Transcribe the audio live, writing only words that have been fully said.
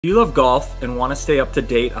If you love golf and want to stay up to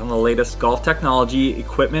date on the latest golf technology,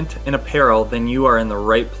 equipment, and apparel, then you are in the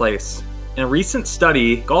right place. In a recent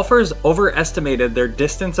study, golfers overestimated their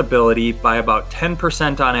distance ability by about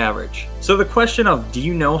 10% on average. So the question of do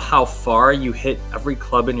you know how far you hit every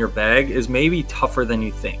club in your bag is maybe tougher than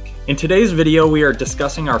you think. In today's video, we are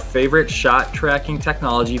discussing our favorite shot tracking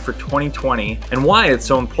technology for 2020 and why it's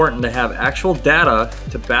so important to have actual data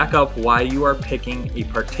to back up why you are picking a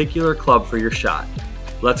particular club for your shot.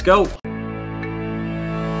 Let's go.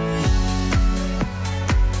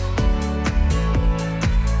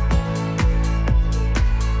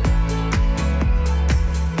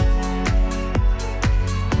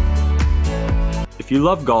 If you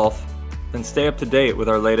love golf, then stay up to date with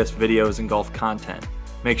our latest videos and golf content.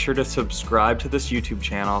 Make sure to subscribe to this YouTube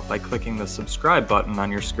channel by clicking the subscribe button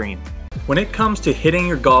on your screen. When it comes to hitting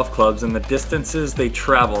your golf clubs and the distances they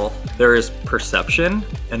travel, there is perception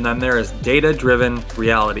and then there is data-driven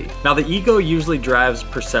reality. Now the ego usually drives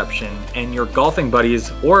perception and your golfing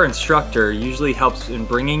buddies or instructor usually helps in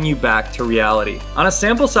bringing you back to reality. On a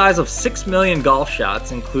sample size of 6 million golf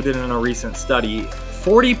shots included in a recent study,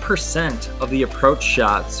 40% of the approach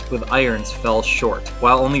shots with irons fell short,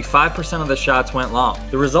 while only 5% of the shots went long.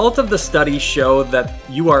 The result of the study showed that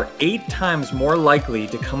you are 8 times more likely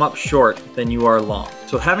to come up short than you are long.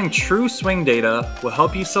 So having true swing data will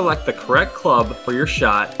help you select the correct club for your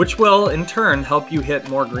shot, which will in turn help you hit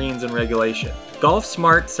more greens in regulation. Golf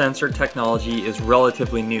Smart sensor technology is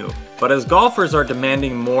relatively new, but as golfers are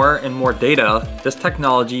demanding more and more data, this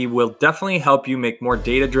technology will definitely help you make more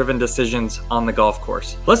data-driven decisions on the golf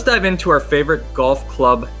course. Let's dive into our favorite golf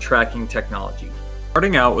club tracking technology.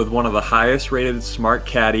 Starting out with one of the highest rated smart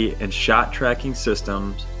caddy and shot tracking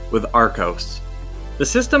systems with Arcos. The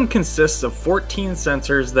system consists of 14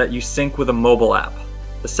 sensors that you sync with a mobile app.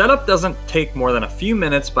 The setup doesn't take more than a few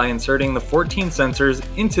minutes by inserting the 14 sensors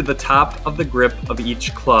into the top of the grip of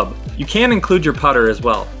each club. You can include your putter as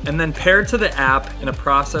well, and then pair to the app in a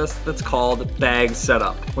process that's called bag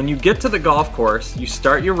setup. When you get to the golf course, you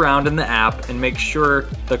start your round in the app and make sure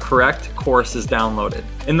the correct course is downloaded.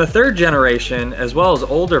 In the third generation, as well as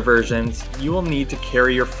older versions, you will need to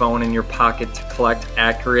carry your phone in your pocket to collect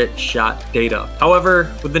accurate shot data.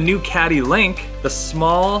 However, with the new Caddy Link, the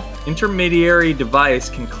small intermediary device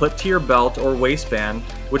can clip to your belt or waistband,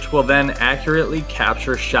 which will then accurately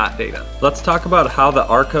capture shot data. Let's talk about how the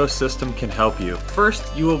Arcos system can help you.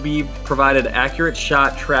 First, you will be provided accurate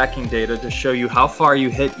shot tracking data to show you how far you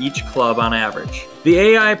hit each club on average. The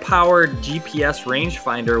AI-powered GPS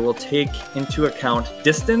rangefinder will take into account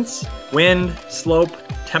distance, wind, slope,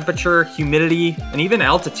 temperature, humidity, and even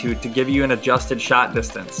altitude to give you an adjusted shot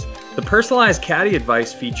distance. The personalized caddy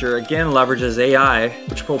advice feature again leverages AI,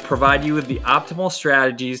 which will provide you with the optimal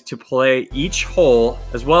strategies to play each hole,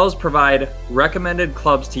 as well as provide recommended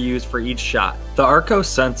clubs to use for each shot. The Arcos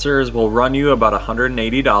sensors will run you about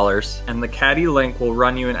 $180, and the Caddy Link will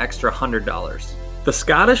run you an extra $100. The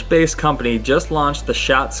Scottish-based company just launched the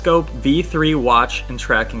ShotScope V3 watch and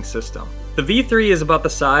tracking system. The V3 is about the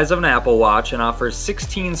size of an Apple Watch and offers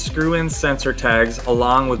 16 screw-in sensor tags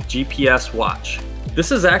along with GPS watch.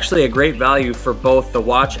 This is actually a great value for both the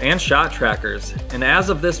watch and shot trackers, and as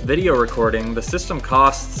of this video recording, the system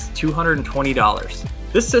costs $220.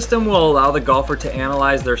 This system will allow the golfer to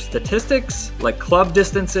analyze their statistics, like club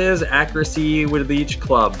distances, accuracy with each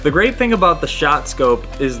club. The great thing about the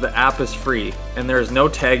ShotScope is the app is free, and there is no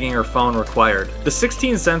tagging or phone required. The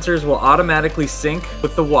 16 sensors will automatically sync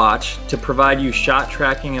with the watch to provide you shot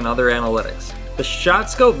tracking and other analytics. The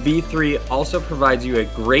ShotScope V3 also provides you a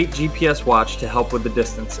great GPS watch to help with the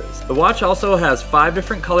distances. The watch also has 5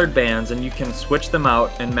 different colored bands and you can switch them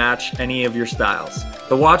out and match any of your styles.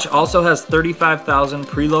 The watch also has 35,000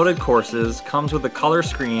 preloaded courses, comes with a color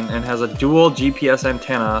screen, and has a dual GPS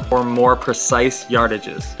antenna for more precise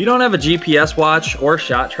yardages. If you don't have a GPS watch or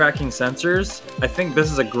shot tracking sensors, I think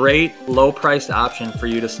this is a great low-priced option for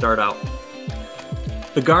you to start out.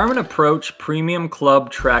 The Garmin Approach Premium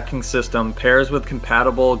Club Tracking System pairs with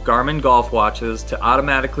compatible Garmin golf watches to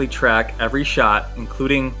automatically track every shot,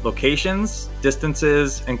 including locations,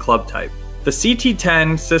 distances, and club type. The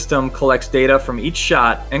CT10 system collects data from each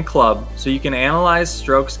shot and club so you can analyze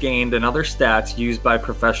strokes gained and other stats used by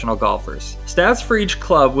professional golfers. Stats for each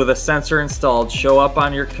club with a sensor installed show up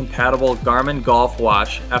on your compatible Garmin golf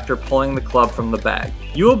watch after pulling the club from the bag.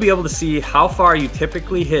 You will be able to see how far you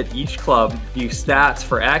typically hit each club, view stats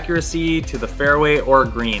for accuracy to the fairway or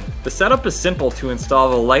green. The setup is simple to install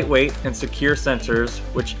the lightweight and secure sensors,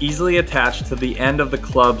 which easily attach to the end of the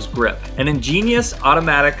club's grip. An ingenious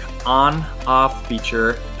automatic on-off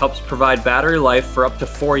feature helps provide battery life for up to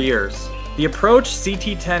 4 years. The Approach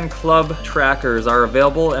CT10 club trackers are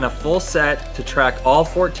available in a full set to track all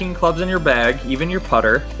 14 clubs in your bag, even your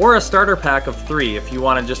putter, or a starter pack of 3 if you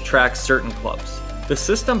want to just track certain clubs. The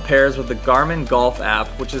system pairs with the Garmin Golf app,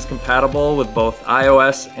 which is compatible with both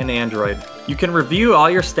iOS and Android. You can review all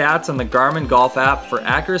your stats on the Garmin Golf app for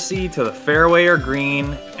accuracy to the fairway or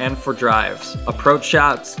green and for drives, approach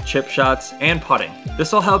shots, chip shots, and putting.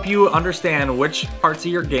 This will help you understand which parts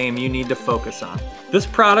of your game you need to focus on. This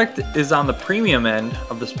product is on the premium end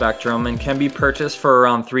of the spectrum and can be purchased for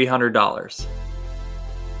around $300.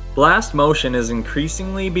 Blast Motion is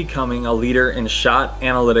increasingly becoming a leader in shot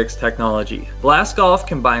analytics technology. Blast Golf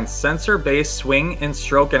combines sensor-based swing and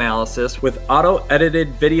stroke analysis with auto-edited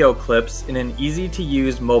video clips in an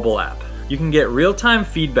easy-to-use mobile app. You can get real-time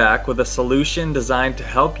feedback with a solution designed to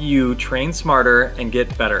help you train smarter and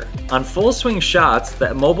get better. On full swing shots,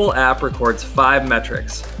 the mobile app records 5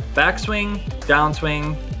 metrics: backswing,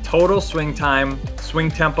 downswing, total swing time,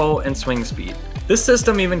 swing tempo, and swing speed. This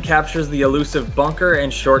system even captures the elusive bunker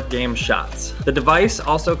and short game shots. The device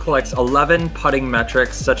also collects 11 putting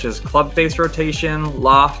metrics such as club face rotation,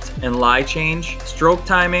 loft, and lie change, stroke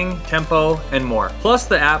timing, tempo, and more. Plus,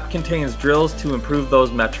 the app contains drills to improve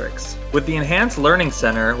those metrics. With the Enhanced Learning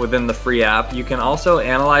Center within the free app, you can also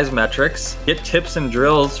analyze metrics, get tips and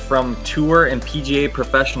drills from tour and PGA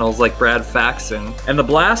professionals like Brad Faxon, and the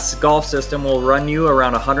Blast Golf system will run you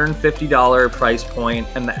around $150 price point,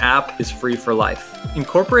 and the app is free for life.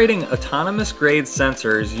 Incorporating autonomous grade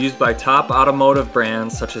sensors used by top automotive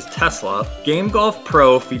brands such as Tesla, Game Golf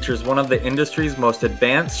Pro features one of the industry's most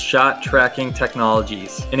advanced shot tracking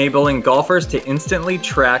technologies, enabling golfers to instantly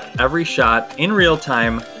track every shot in real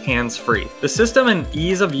time, hands-free. The system and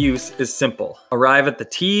ease of use is simple. Arrive at the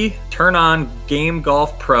tee, turn on Game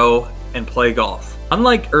Golf Pro, and play golf.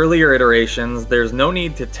 Unlike earlier iterations, there's no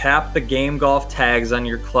need to tap the Game Golf tags on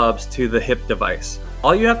your clubs to the hip device.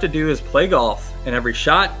 All you have to do is play golf, and every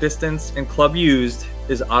shot, distance, and club used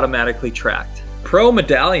is automatically tracked. Pro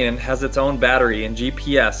Medallion has its own battery and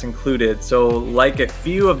GPS included, so like a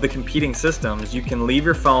few of the competing systems, you can leave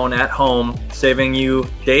your phone at home, saving you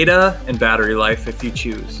data and battery life if you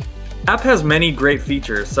choose. The app has many great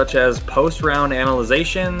features such as post-round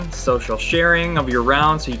analyzation, social sharing of your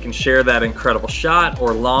round so you can share that incredible shot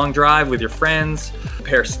or long drive with your friends,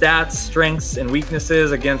 compare stats, strengths, and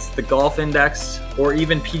weaknesses against the Golf Index or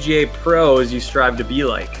even PGA pros you strive to be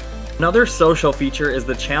like. Another social feature is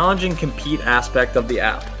the challenge and compete aspect of the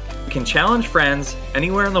app. You can challenge friends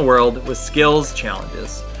anywhere in the world with skills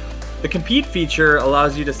challenges. The compete feature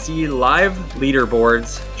allows you to see live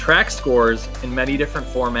leaderboards, track scores in many different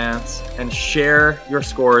formats, and share your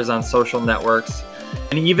scores on social networks,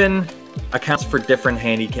 and even accounts for different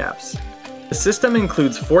handicaps. The system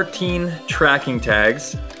includes 14 tracking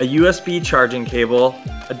tags, a USB charging cable,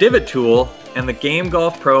 a divot tool, and the Game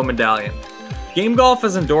Golf Pro Medallion. Game Golf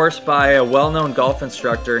is endorsed by a well-known golf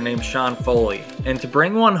instructor named Sean Foley, and to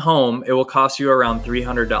bring one home, it will cost you around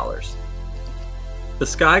 $300. The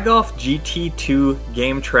SkyGolf GT2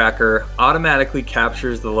 game tracker automatically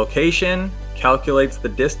captures the location, calculates the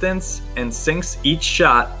distance, and syncs each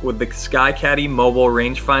shot with the SkyCaddie mobile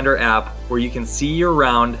rangefinder app where you can see your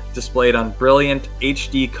round displayed on brilliant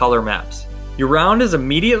HD color maps. Your round is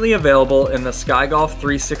immediately available in the SkyGolf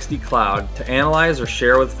 360 cloud to analyze or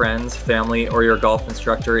share with friends, family, or your golf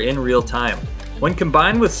instructor in real time. When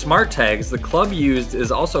combined with smart tags, the club used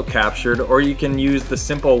is also captured, or you can use the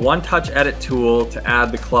simple one-touch edit tool to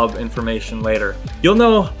add the club information later. You'll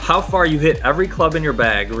know how far you hit every club in your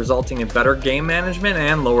bag, resulting in better game management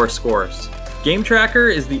and lower scores. Game Tracker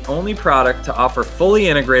is the only product to offer fully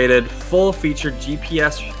integrated, full-featured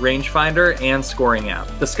GPS rangefinder and scoring app.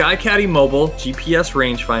 The SkyCaddie mobile GPS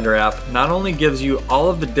rangefinder app not only gives you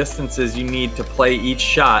all of the distances you need to play each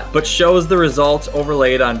shot, but shows the results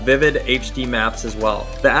overlaid on vivid HD maps as well.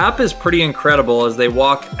 The app is pretty incredible as they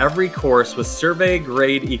walk every course with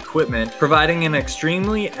survey-grade equipment, providing an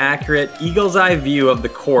extremely accurate eagle's eye view of the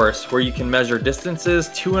course where you can measure distances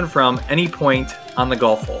to and from any point on the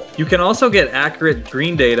golf hole. You can also get accurate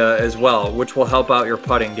green data as well, which will help out your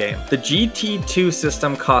putting game. The GT2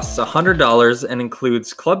 system costs $100 and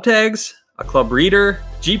includes club tags, a club reader,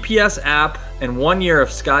 GPS app, and 1 year of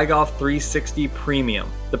SkyGolf 360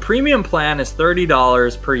 Premium. The premium plan is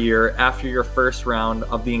 $30 per year after your first round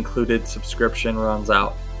of the included subscription runs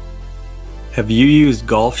out. Have you used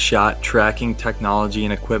golf shot tracking technology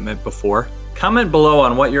and equipment before? Comment below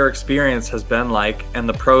on what your experience has been like and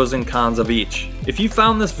the pros and cons of each. If you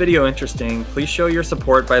found this video interesting, please show your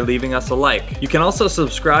support by leaving us a like. You can also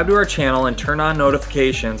subscribe to our channel and turn on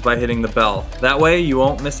notifications by hitting the bell. That way you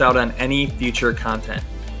won't miss out on any future content.